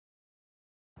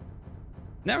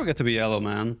Never get to be yellow,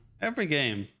 man. Every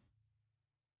game.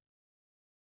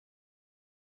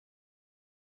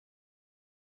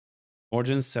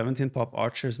 Origins 17 pop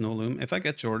archers, no loom. If I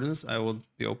get Jordans, I will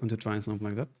be open to trying something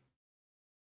like that.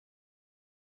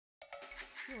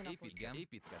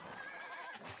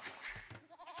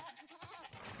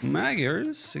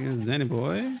 Magyars against Danny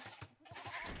Boy.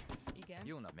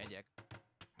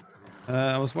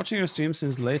 I was watching your stream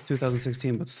since late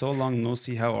 2016, but so long no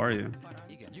see. How are you?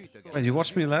 Wait, you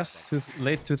watched me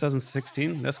late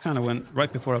 2016? That's kind of when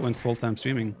right before I went full-time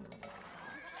streaming.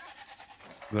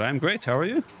 But I'm great. How are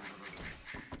you?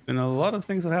 Been a lot of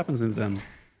things that happened since then.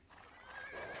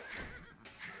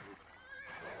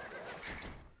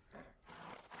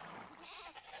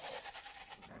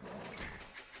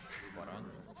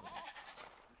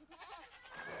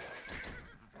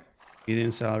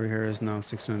 Median salary here is now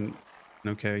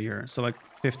 600k a year, so like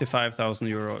 55,000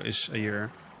 euro ish a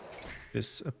year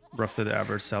is roughly the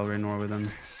average salary in Norway. Then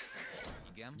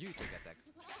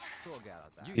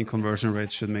in conversion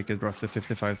rate should make it roughly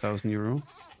 55,000 euro.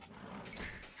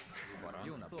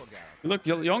 You look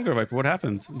younger, Viper. What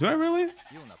happened? Do I really?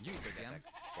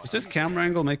 Does this camera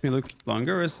angle make me look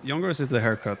younger? Is it the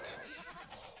haircut?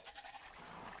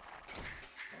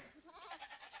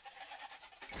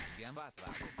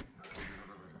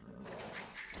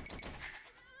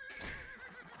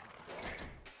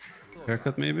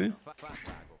 Haircut maybe?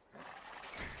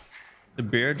 The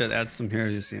beard that adds some hair,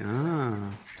 you see. Ah.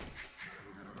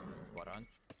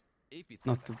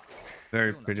 Not a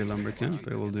very pretty lumber camp,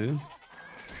 but it will do.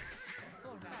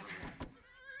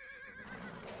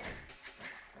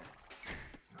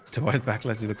 It's the white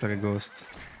backlight, you look like a ghost.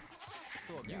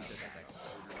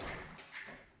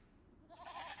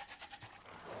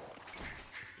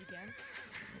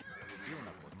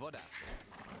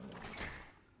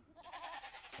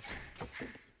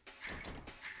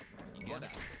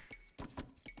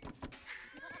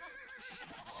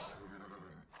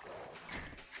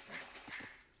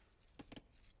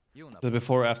 The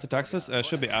before or after taxes?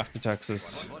 Should be after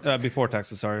taxes. Before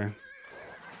taxes, sorry.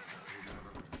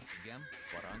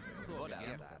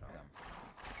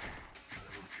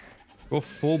 Go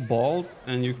full bald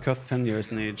and you cut 10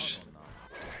 years in age.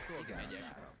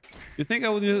 You think I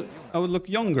would look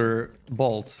younger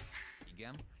bald?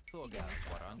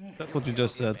 That's what you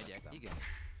just said.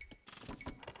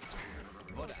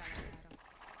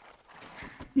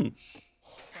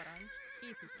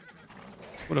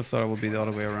 Would have thought it would be the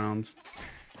other way around.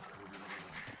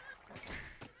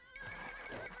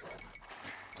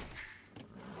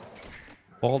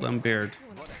 Bald and beard.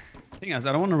 Thing is,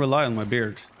 I don't want to rely on my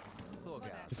beard.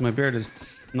 Because my beard is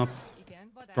not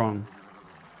strong.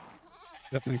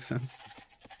 That makes sense.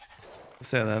 I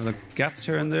said I have like gaps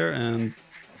here and there and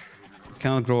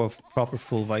cannot grow a proper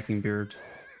full Viking beard.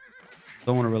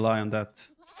 Don't want to rely on that.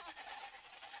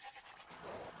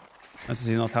 As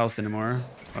he's not housed anymore.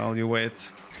 Well, you wait.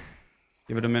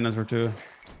 Give it a minute or two.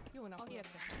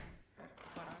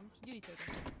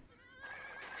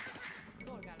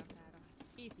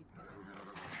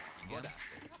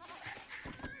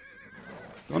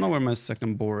 Don't know where my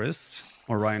second boar is,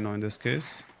 or rhino in this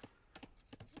case.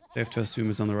 Safe to assume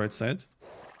it's on the right side.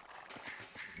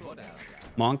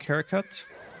 Monk haircut.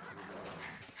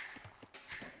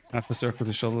 Half a circle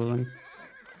to shoulder length.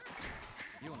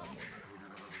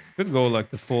 Could go like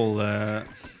the full,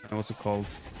 what's it called?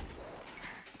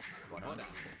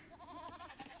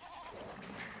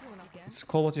 It's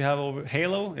called what you have over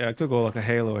halo? Yeah, I could go like a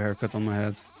halo haircut on my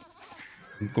head.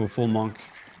 And go full monk.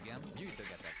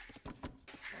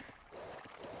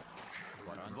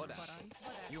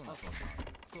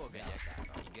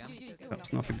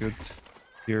 That's not a good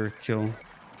gear kill.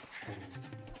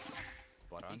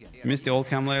 You missed the old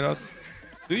cam layout?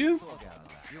 Do you?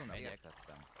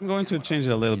 I'm going to change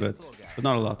it a little bit, but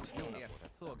not a lot.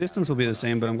 Distance will be the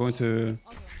same, but I'm going to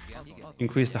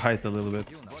increase the height a little bit.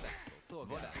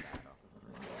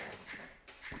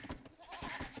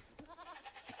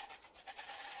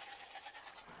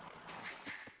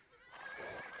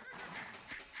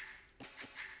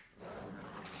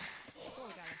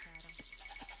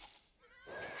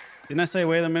 Didn't I say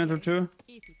wait a minute or two?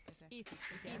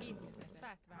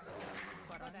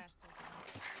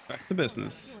 Back to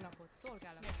business.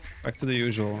 Back to the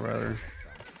usual, rather.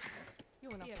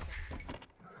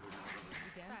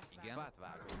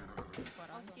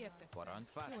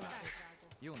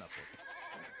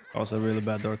 Also a really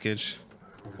bad dark age.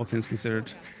 All things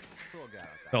considered.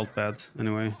 Felt bad,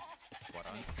 anyway.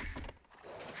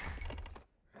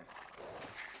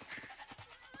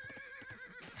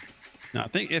 No, I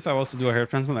think if I was to do a hair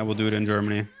transplant, I would do it in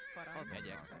Germany.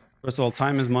 First of all,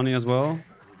 time is money as well.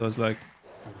 So it's like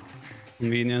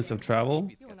convenience of travel.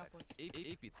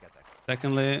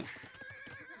 Secondly,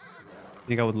 I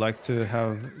think I would like to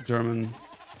have German.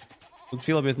 Would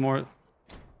feel a bit more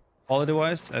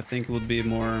quality-wise. I think it would be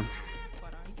more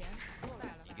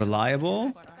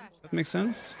reliable. That makes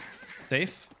sense.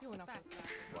 Safe.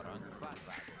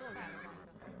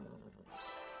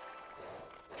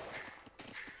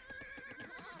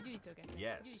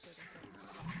 Yes.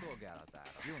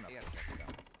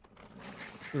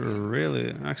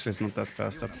 Really? Actually, it's not that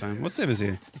fast uptime. What save is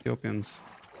he? Ethiopians.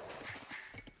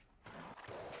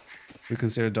 We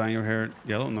consider dyeing your hair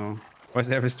yellow? No. Why is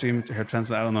every stream hair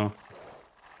transplant? I don't know.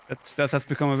 That has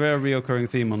become a very reoccurring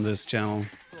theme on this channel.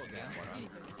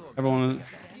 Everyone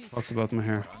talks about my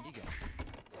hair.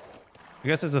 I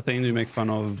guess it's a thing to make fun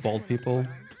of bald people.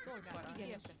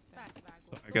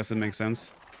 So I guess it makes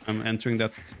sense. I'm entering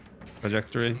that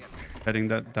trajectory, heading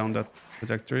down that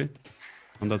trajectory,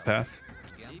 on that path.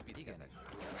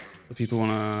 So people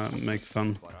want to make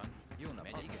fun.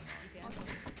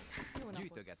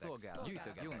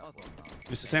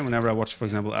 It's the same whenever I watch, for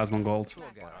example, Asmongold.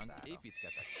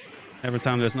 Every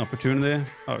time there's an opportunity.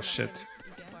 Oh shit.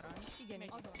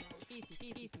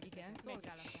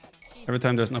 Every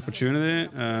time there's an opportunity.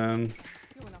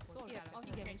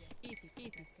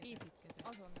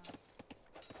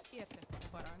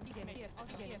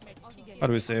 How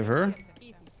do we save her?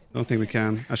 Don't think we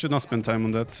can. I should not spend time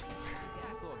on that.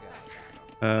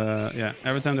 Yeah,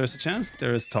 every time there's a chance,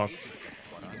 there is talk.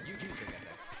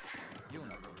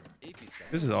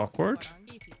 This is awkward.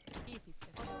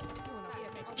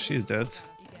 She's dead.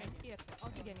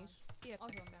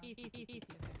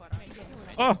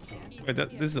 Oh! Wait,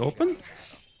 this is open?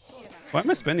 Why am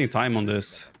I spending time on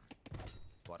this?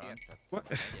 What?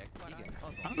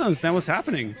 I don't understand what's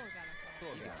happening.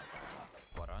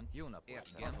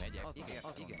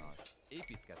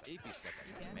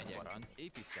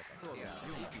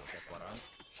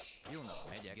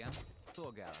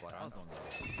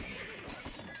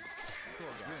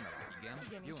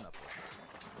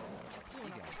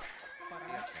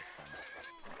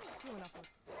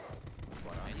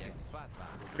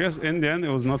 I guess in the end it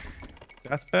was not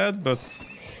that bad, but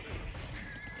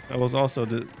that was also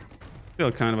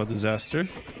still kind of a disaster,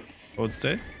 I would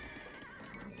say.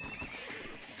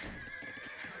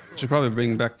 Should probably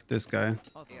bring back this guy.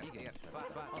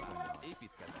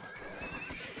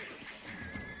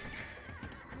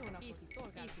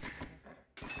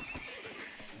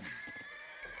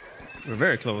 We're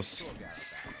very close.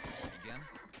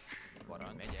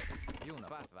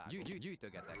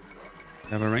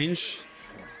 Have a range.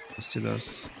 Let's see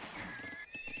this.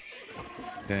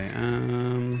 Okay,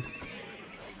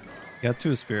 yeah,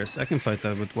 2 spears. I can fight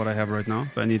that with what I have right now,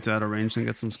 but I need to add a range and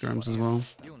get some skirms as well.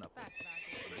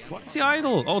 What's the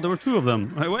idle? Oh, there were 2 of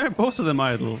them. Why are both of them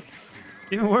idle?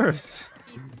 Even worse.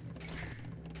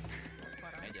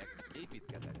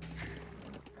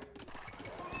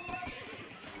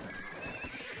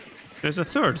 There's a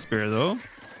 3rd spear though.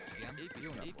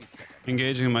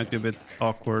 Engaging might be a bit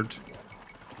awkward.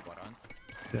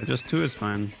 Yeah, just 2 is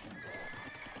fine.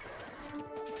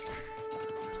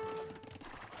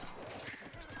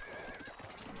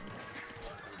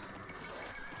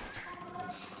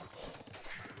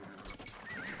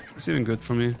 It's even good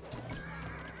for me.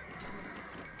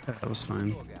 Yeah, that was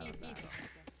fine.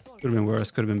 Could have been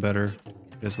worse, could have been better.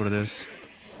 It is what it is.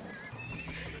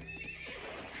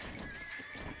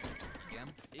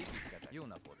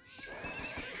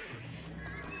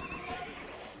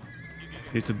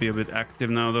 Need to be a bit active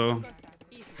now, though.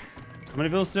 How many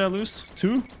vills did I lose?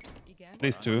 2? At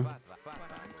least 2.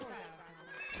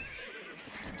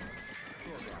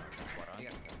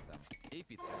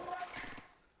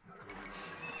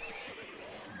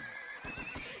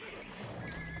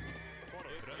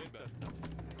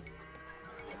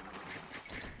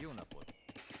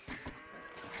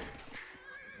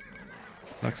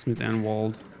 Blacksmith and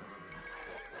walled.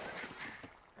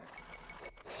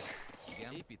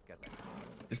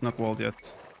 It's not walled yet.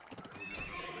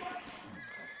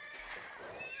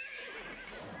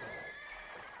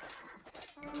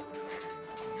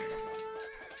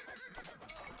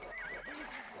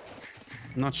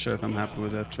 Not sure if I'm happy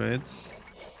with that trade.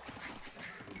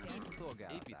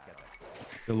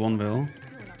 Still 1 bill.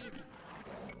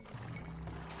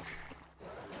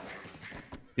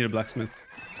 Need a blacksmith.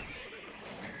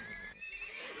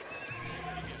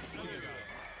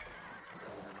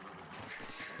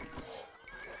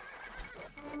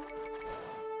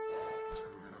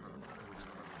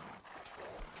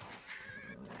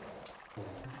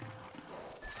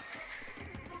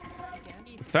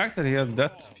 The fact that he had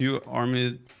that few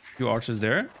archers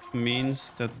there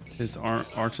means that his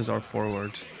archers are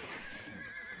forward.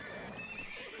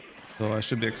 So I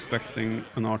should be expecting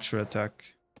an archer attack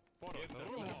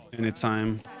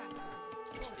anytime.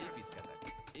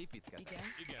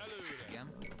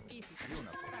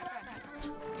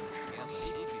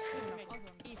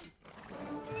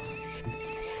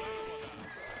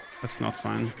 That's not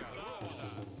fine.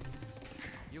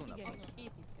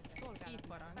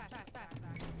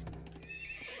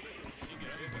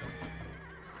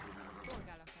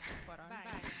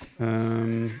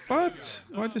 What?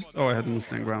 Why this? Oh, I had to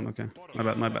stand ground. Okay, my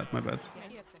bad, my bad, my bad.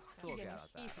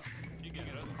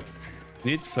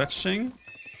 Need fletching.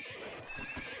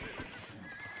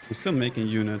 I'm still making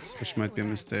units, which might be a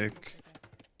mistake.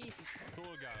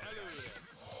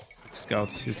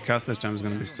 Scouts. His castle time is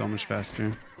gonna be so much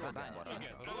faster.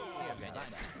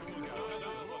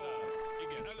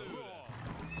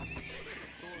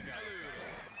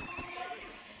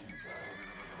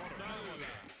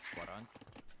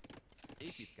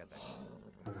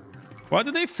 Why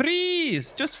do they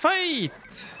freeze? Just fight!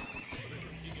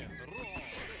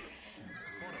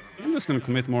 I'm just gonna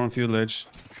commit more on feudalage.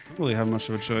 Don't really have much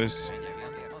of a choice.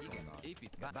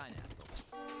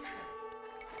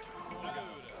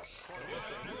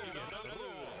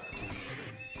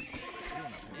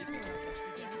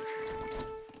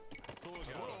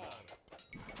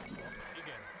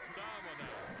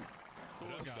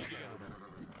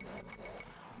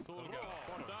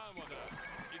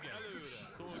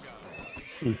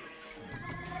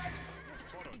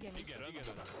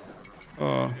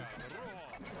 Oh.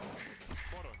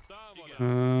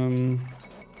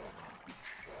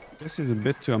 This is a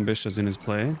bit too ambitious in his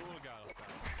play.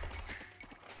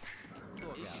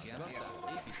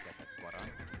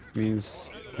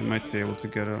 Means I might be able to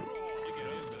get a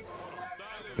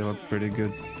pretty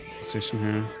good position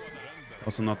here.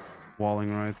 Also not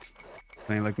walling right.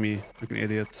 Playing like me, like an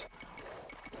idiot.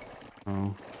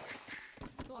 Oh.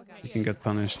 You can get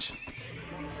punished.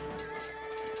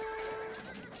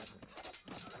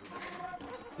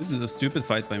 This is a stupid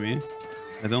fight by me.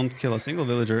 I don't kill a single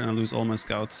villager and I lose all my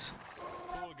scouts.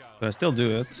 But I still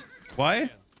do it. Why? I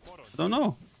don't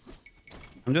know.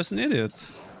 I'm just an idiot.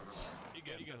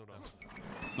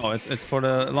 No, it's for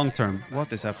the long term.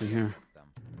 What is happening here?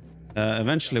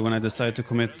 Eventually, when I decide to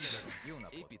commit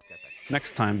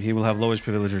next time, he will have low HP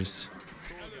villagers.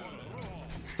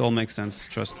 It all makes sense,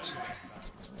 trust.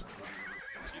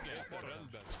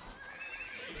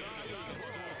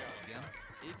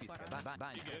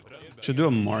 Should do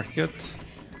a market.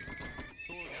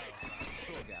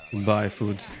 Buy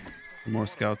food. More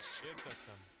scouts.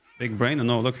 Big brain.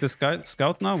 No, look, this guy,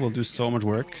 scout now will do so much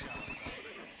work.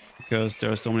 Because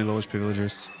there are so many low HP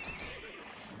villagers.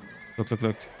 Look, look,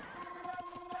 look.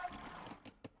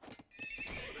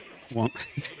 One.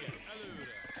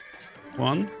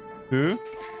 One, two.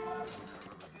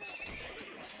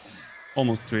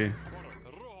 Almost three.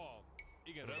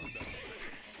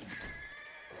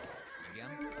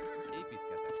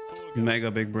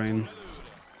 Mega big brain.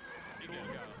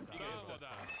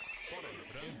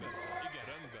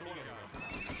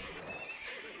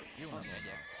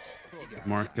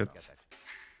 Market.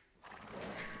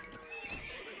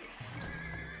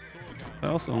 I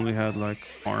also only had like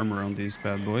armor on these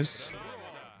bad boys.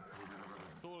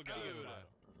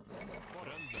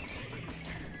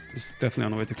 He's definitely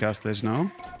on the way to Castle Edge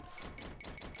now.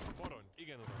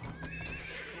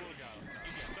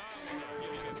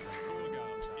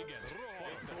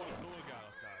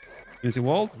 Is he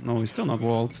walled? No, he's still not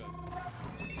walled.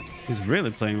 He's really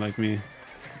playing like me.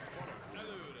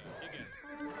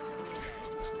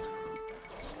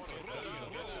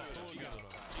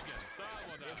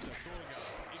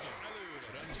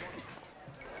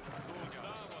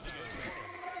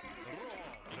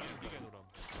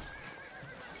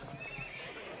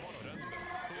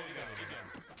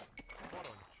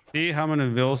 See how many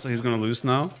vills he's gonna lose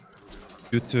now?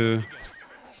 Due to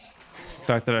the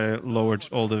fact that I lowered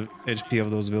all the HP of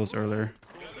those vills earlier.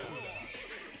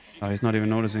 Oh, he's not even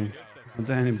noticing. Not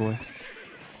Danny boy.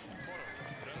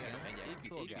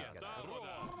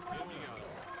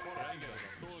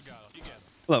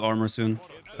 We'll have armor soon.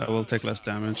 That will take less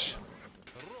damage.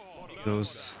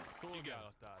 Those.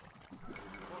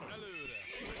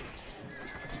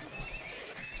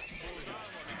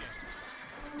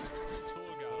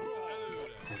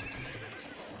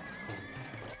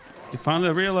 He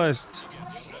finally realized.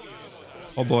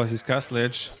 Oh boy, he's Castle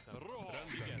Edge.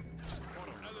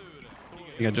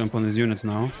 He can jump on his units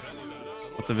now.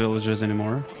 Not the villagers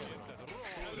anymore.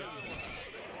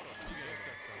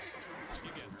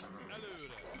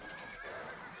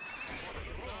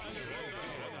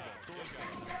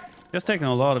 He has taken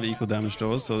a lot of eco damage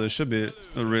though, so it should be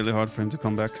really hard for him to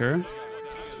come back here.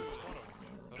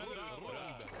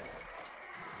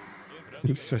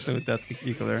 Especially with that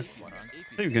eco there.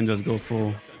 I think we can just go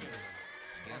full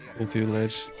feudal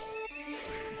age.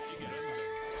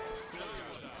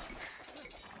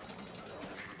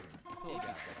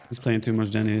 He's playing too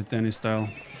much Danny style.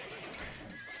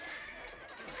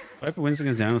 Viper wins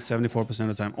against Daniel 74% of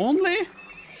the time. Only?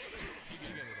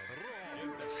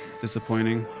 It's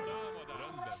disappointing.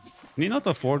 Can he not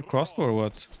afford crossbow or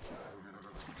what?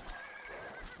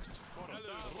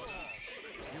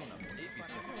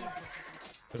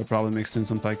 They'll probably mixed in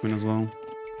some pikemen as well.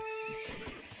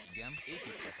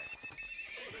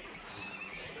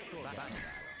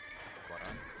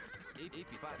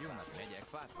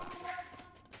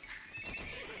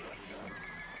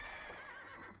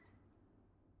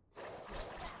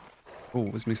 Oh,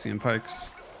 he's mixing in pikes.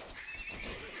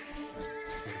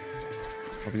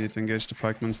 Probably need to engage the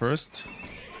pikemen first.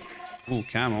 Ooh,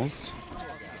 camels.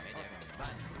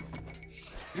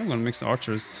 I'm gonna mix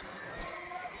archers.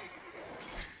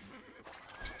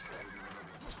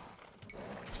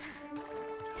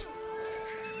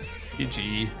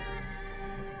 GG.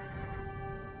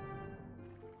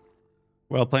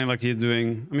 Well, playing like he's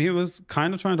doing... I mean, he was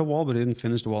kind of trying to wall, but he didn't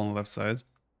finish the wall on the left side.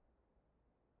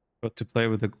 But to play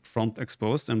with the front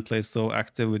exposed and play so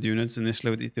active with units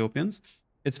initially with Ethiopians,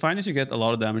 it's fine if you get a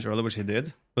lot of damage early, which he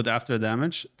did. But after the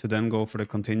damage, to then go for the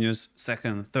continuous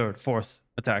second, third, fourth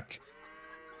attack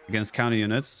against counter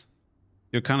units,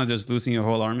 you're kind of just losing your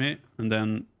whole army. And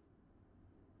then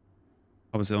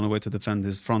obviously the only way to defend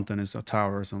his front then is a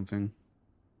tower or something.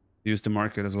 Use the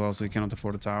market as well, so you cannot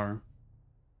afford a tower.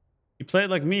 He played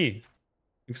like me,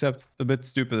 except a bit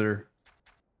stupider.